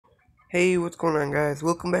Hey, what's going on, guys?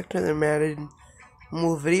 Welcome back to another Madden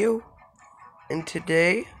video. And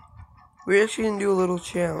today, we're actually going to do a little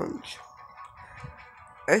challenge.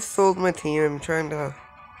 I sold my team. I'm trying to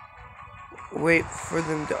wait for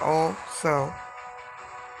them to all sell.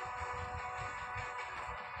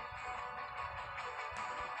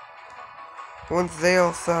 Once they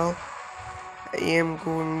all sell, I am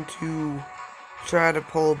going to try to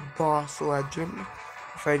pull a boss legend.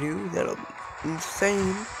 If I do, that'll be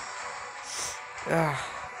insane.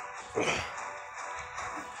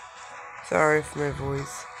 Sorry if my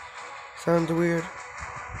voice sounds weird.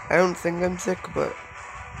 I don't think I'm sick, but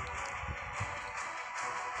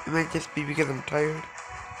it might just be because I'm tired.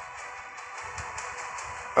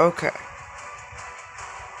 Okay.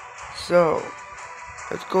 So,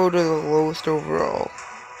 let's go to the lowest overall.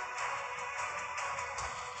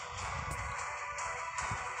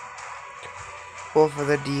 Well, for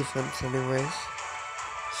the defense anyways.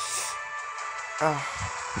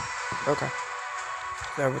 Okay.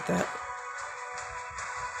 Sorry about that.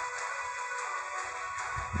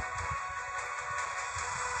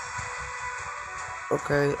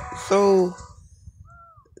 Okay, so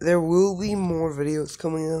there will be more videos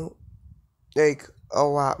coming out. Like, a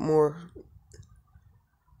lot more.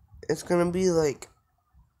 It's gonna be like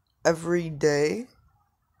every day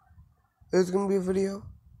there's gonna be a video.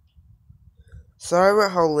 Sorry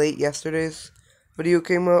about how late yesterday's video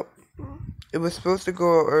came up. It was supposed to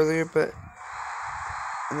go out earlier, but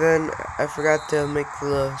then I forgot to make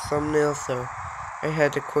the thumbnail, so I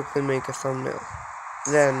had to quickly make a thumbnail.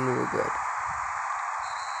 Then we were good.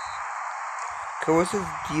 Okay, what's his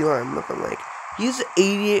D-line looking like? He's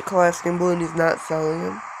 88 class gimbal and he's not selling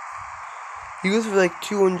him. He goes for like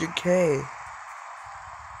 200k.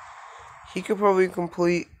 He could probably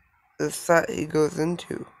complete the set he goes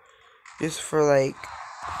into just for like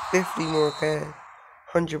 50 more k,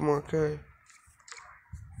 100 more k.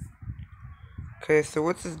 Okay, so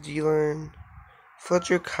what's his D-line?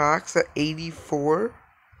 Fletcher Cox at 84?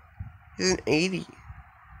 He's an 80.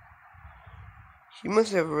 He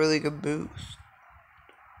must have a really good boost.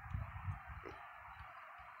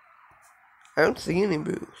 I don't see any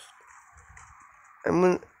boost. I'm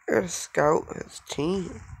gonna scout his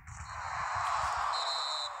team.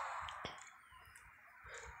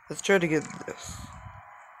 Let's try to get this.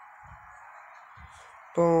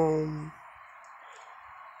 Boom.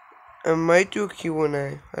 I might do a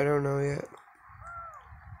Q&A. I don't know yet.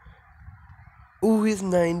 Ooh, he's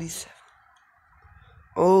 97.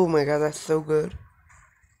 Oh my god, that's so good.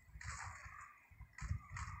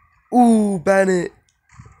 Ooh, Bennett.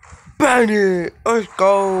 Bennett! Let's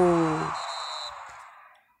go!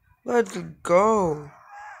 Let's go!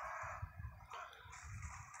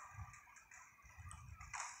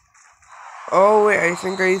 Oh wait, I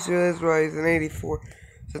think I just realized why he's an 84.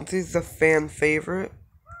 Since he's the fan favorite,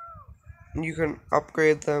 you can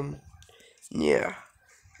upgrade them. Yeah.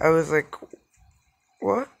 I was like,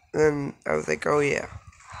 what? And I was like, oh yeah.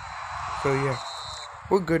 So yeah,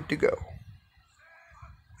 we're good to go.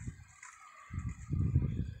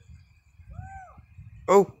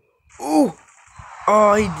 Oh, oh,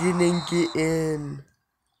 I didn't get in.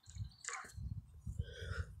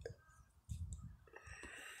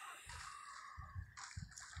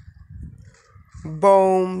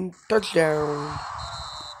 Boom, touchdown.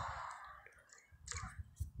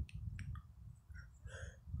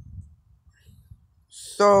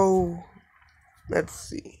 So, let's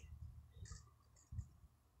see.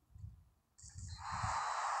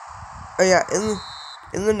 Oh yeah,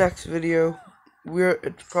 in the next video,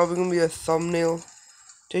 it's probably gonna be a thumbnail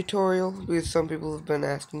tutorial because some people have been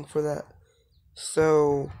asking for that.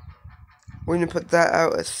 So, we're gonna put that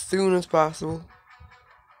out as soon as possible.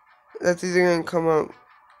 That's either gonna come out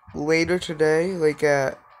later today, like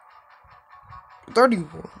at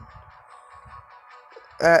 31,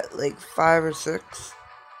 at like 5 or 6.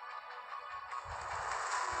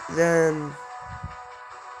 Then,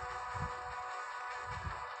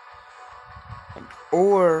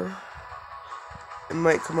 or it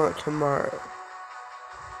might come out tomorrow.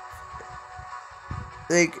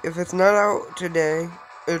 Like, if it's not out today,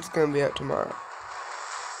 it's gonna be out tomorrow.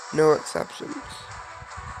 No exceptions.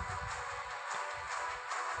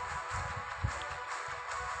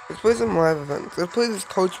 Let's play some live events. Let's play this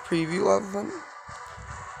coach preview live event.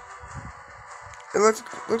 And let's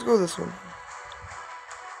go this one.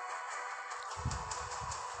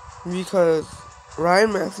 Because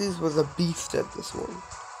Ryan Matthews was a beast at this one.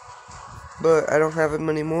 But I don't have him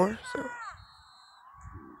anymore, so.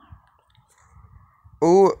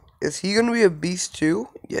 Oh, is he gonna be a beast too?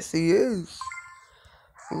 Yes, he is.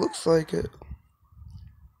 Looks like it.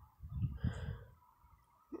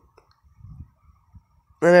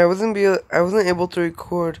 And I wasn't able to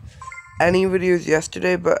record any videos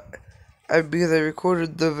yesterday, but because I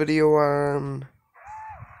recorded the video on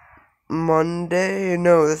Monday.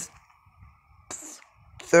 No, this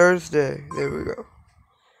Thursday. There we go.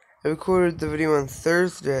 I recorded the video on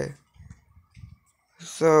Thursday.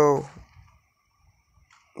 So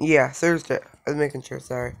yeah, Thursday. I was making sure.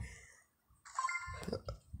 Sorry.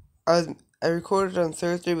 I recorded on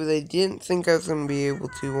Thursday, but I didn't think I was gonna be able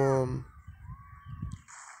to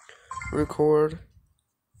record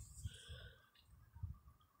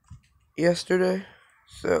yesterday.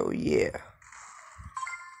 So yeah.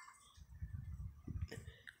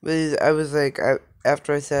 But I was like,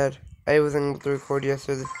 after I said I wasn't able to record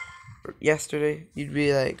yesterday, you'd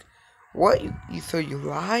be like, what? So you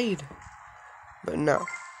lied? But no,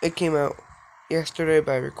 it came out yesterday,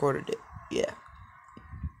 but I recorded it. Yeah.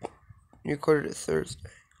 Recorded it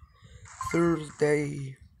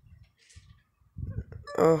Thursday.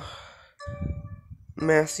 Oh,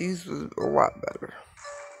 Massey's was a lot better.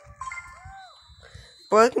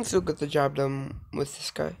 But I can still get the job done with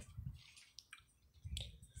this guy.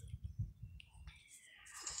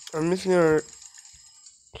 I'm just gonna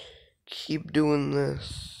keep doing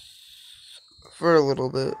this for a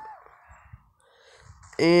little bit.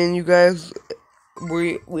 And you guys,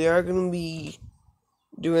 we are gonna be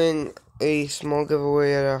doing a small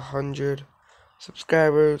giveaway at 100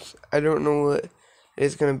 subscribers. I don't know what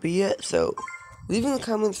it's gonna be yet, so leave in the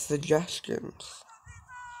comments suggestions.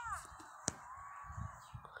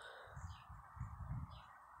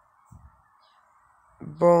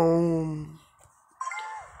 Boom.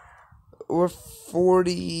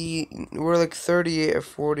 We're like 38 or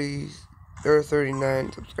 40 or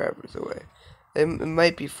 39 subscribers away. It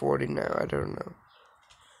might be 40 now, I don't know.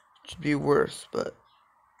 It should be worse, but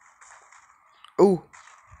oh,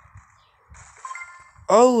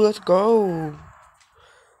 let's go.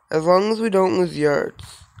 As long as we don't lose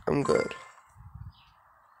yards, I'm good.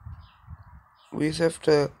 We just have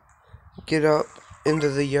to get up into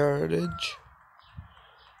the yardage.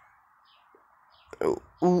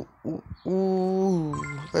 Ooh,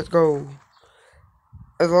 let's go.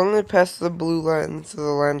 As long as I pass the blue line to the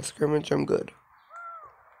line of scrimmage, I'm good.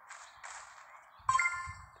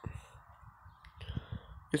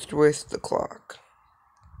 Just waste the clock.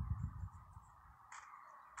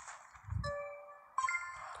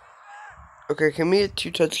 Okay, can we get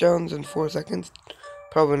 2 touchdowns in 4 seconds?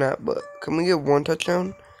 Probably not, but can we get 1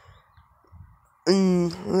 touchdown in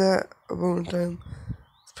that amount of time?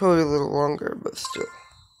 It's probably a little longer, but still.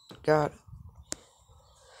 Got it.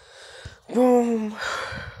 Boom.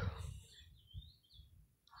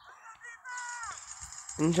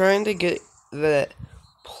 I'm trying to get that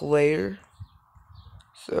player.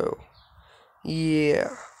 So,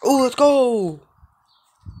 yeah. Oh, let's go!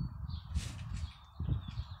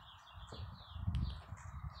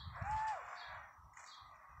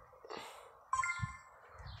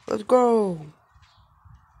 Let's go!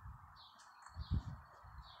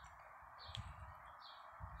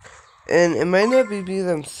 And it might not be because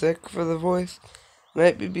I'm sick for the voice. It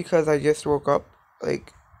might be because I just woke up,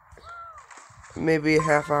 like, maybe a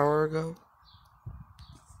half hour ago.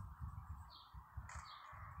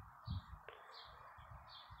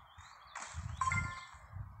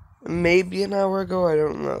 Maybe an hour ago, I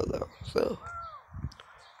don't know though, so.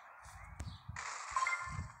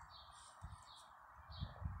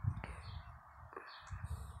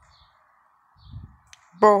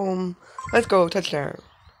 Boom! Let's go, touchdown!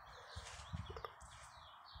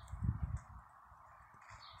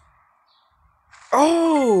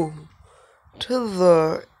 Oh! To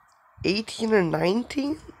the 18 or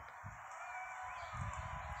 19?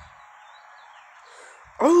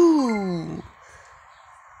 Oh!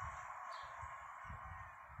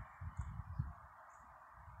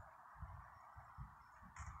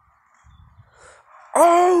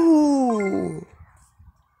 Oh!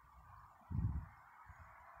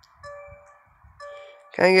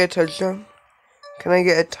 Can I get a touchdown? Can I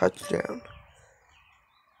get a touchdown?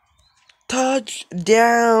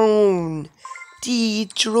 Touchdown!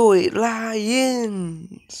 Detroit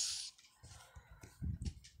Lions!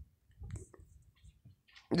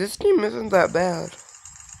 This team isn't that bad.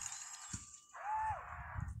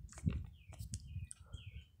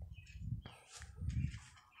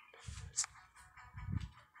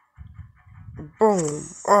 Boom.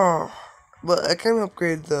 Oh. But I can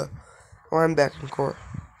upgrade the linebacking core.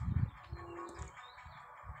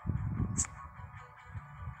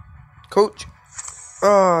 Coach.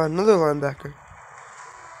 Oh, another linebacker.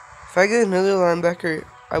 If I get another linebacker,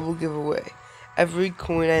 I will give away every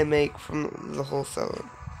coin I make from the whole selling.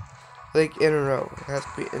 Like in a row. It has to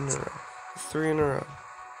be in a row. 3 in a row.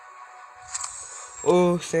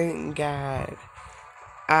 Oh, thank God.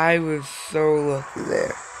 I was so lucky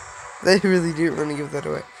there. They really didn't want to give that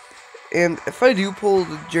away. And if I do pull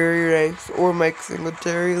the Jerry Rice or Mike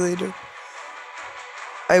Singletary later,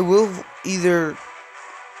 I will either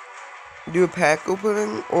do a pack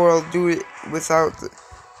opening or I'll do it without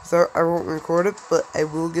I won't record it, but I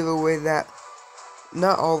will give away that.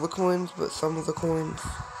 Not all the coins, but some of the coins.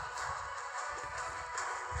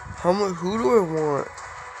 Who do I want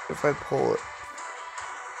if I pull it?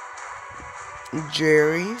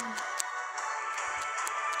 Jerry.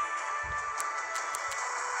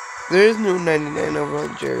 There is no 99 over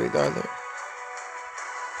on Jerry, are there?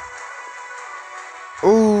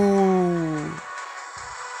 Oh,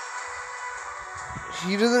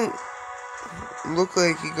 he doesn't look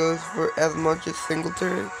like he goes for as much as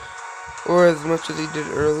Singletary or as much as he did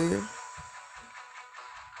earlier.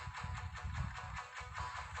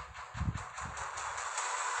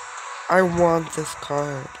 I want this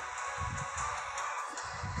card.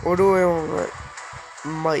 What do I want?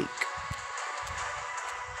 Mike.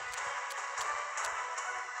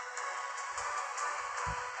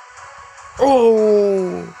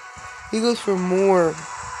 Oh, he goes for more.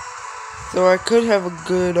 So I could have a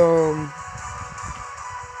good,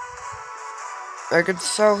 I could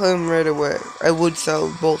sell him right away. I would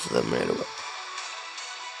sell both of them right away.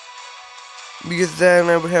 Because then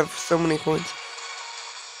I would have so many coins.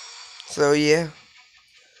 So, yeah.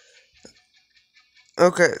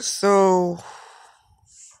 Okay, so...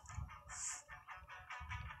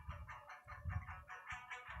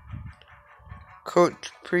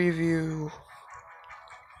 Coach preview.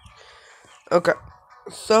 Okay,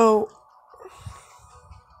 so...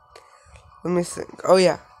 Let me think. Oh,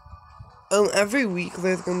 yeah. Every week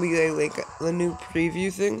there's gonna be like a new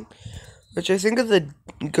preview thing, which I think is a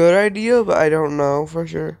good idea, but I don't know for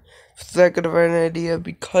sure if it's that good of an idea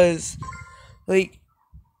because, like,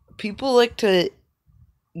 people like to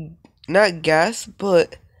not guess,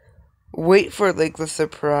 but wait for like the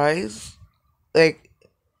surprise. Like,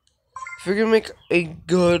 if you're gonna make a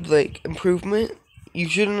good like improvement, you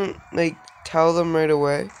shouldn't like tell them right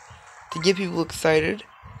away to get people excited.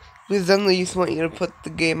 Because then they just want you to put the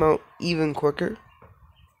game out even quicker.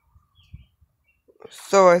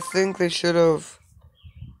 So I think they should have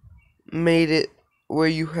made it where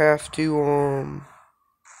you have to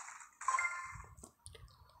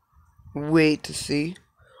wait to see.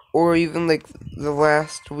 Or even like the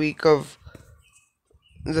last week of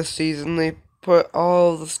the season they put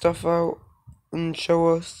all the stuff out and show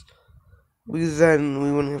us. Because then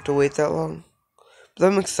we wouldn't have to wait that long. But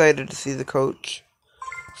I'm excited to see the coach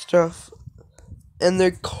stuff. And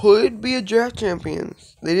there could be a draft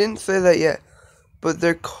champions. They didn't say that yet. But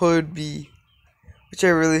there could be. Which I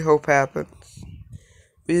really hope happens.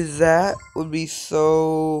 Because that would be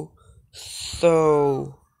so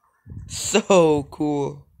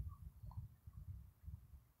cool.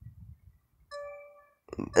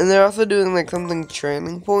 And they're also doing like something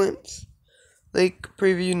training points. Like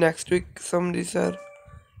preview next week, somebody said.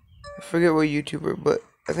 I forget what YouTuber, but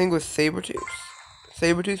I think it was Sabretooth.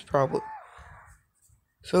 Sabretooth probably.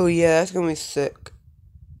 So yeah, that's gonna be sick.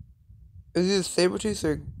 Is it Sabretooth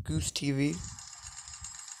or Goose TV?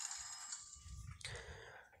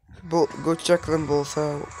 Go check them both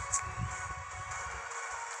out.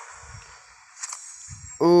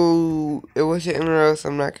 Ooh, it wasn't in a row, so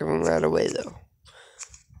I'm not giving that away though.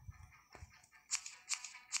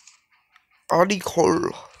 Audie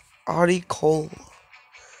Cole.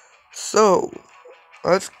 So,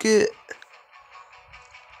 let's get...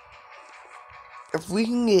 If we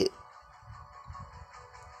can get...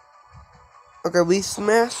 Okay, we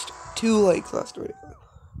smashed 2 likes last week,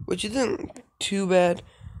 which isn't too bad.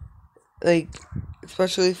 Like,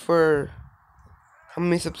 especially for how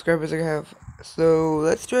many subscribers I have. So,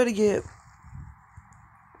 let's try to get...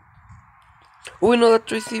 Oh, no,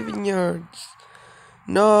 that's receiving yards.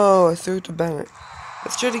 No, I threw it to Bennett.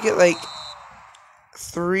 Let's try to get, like,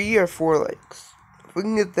 3 or 4 likes. If we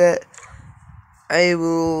can get that, I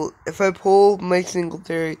will... If I pull Mike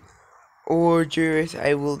Singletary or Juris,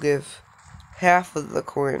 I will give half of the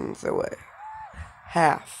coins away.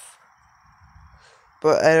 Half.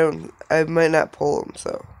 But I might not pull them,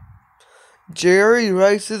 so. Jerry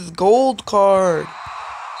Rice's gold card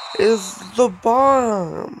is the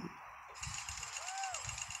bomb.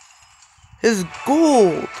 His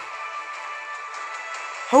gold.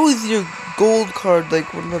 How is your gold card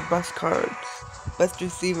like one of the best cards? Best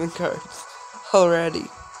receiving cards already.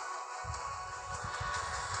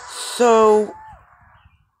 So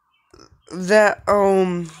that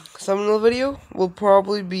thumbnail video will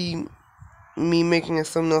probably be me making a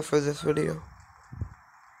thumbnail for this video.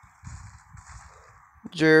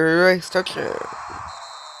 Jerry Rice touchdown.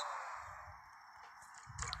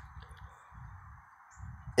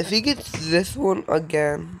 If he gets this one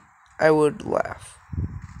again, I would laugh.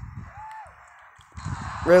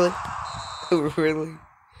 Really? Really?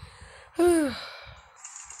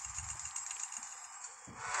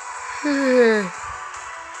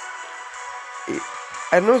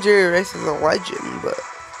 I know Jerry Rice is a legend, but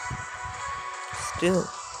still.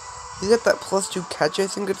 He got that +2 catch, I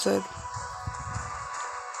think it said.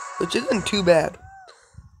 Which isn't too bad.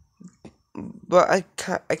 But I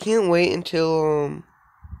can't wait until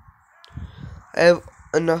I have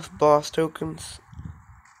enough boss tokens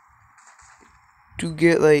to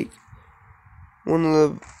get like one of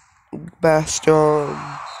the best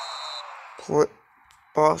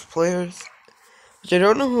boss players, which I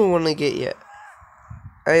don't know who I want to get yet.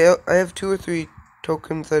 I have 2 or 3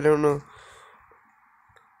 tokens I don't know.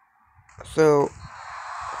 So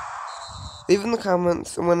leave in the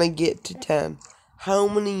comments when I get to 10 how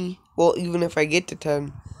many, well, even if I get to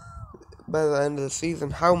 10 by the end of the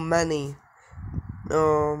season, how many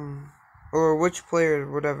or which player,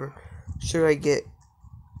 whatever, should I get?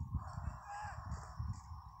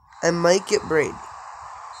 I might get Brady,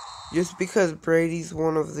 just because Brady's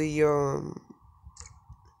one of the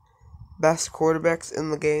best quarterbacks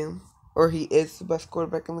in the game, or he is the best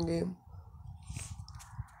quarterback in the game.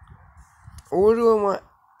 Or do I want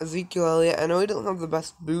Ezekiel Elliott? I know he doesn't have the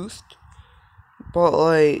best boost, but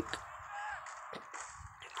like,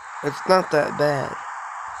 it's not that bad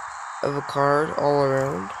of a card all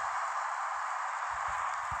around.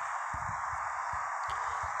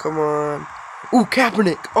 Come on. Ooh,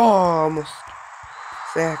 Kaepernick. Oh, almost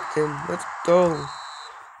sacked him. Let's go.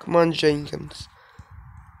 Come on, Jenkins.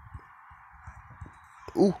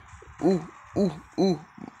 Ooh, ooh, ooh, ooh.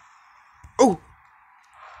 Oh.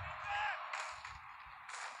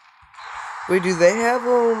 Wait, do they have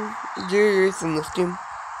Jerry Rice in this team?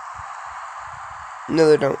 No,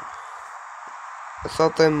 they don't. I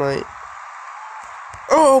thought they might.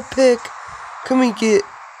 Oh, pick! Can we get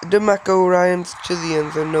DeMeco Ryans to the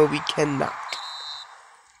end zone? No, we cannot.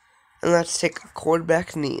 And let's take a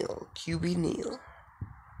quarterback kneel. QB kneel.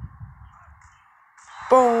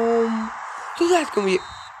 Boom! So that's gonna be...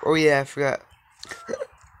 Oh yeah, I forgot.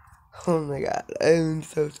 Oh my god, I'm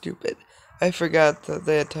so stupid. I forgot that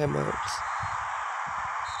they had timeouts.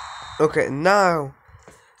 Okay, now...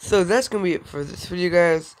 So that's gonna be it for this video,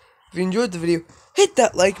 guys. If you enjoyed the video, hit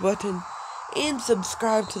that like button. And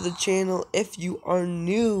subscribe to the channel if you are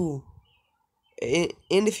new. And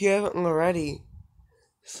if you haven't already.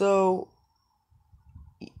 So...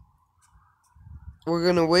 We're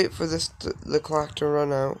gonna wait for the clock to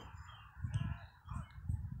run out.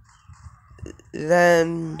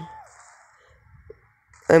 Then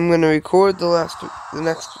I'm gonna record the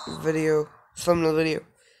next video, some of the video.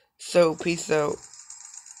 So peace out,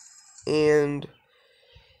 and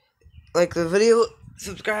like the video,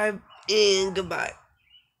 subscribe, and goodbye.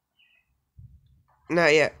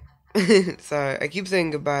 Not yet. Sorry, I keep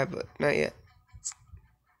saying goodbye, but not yet.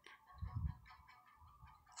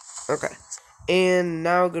 Okay, and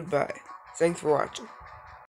now goodbye. Thanks for watching.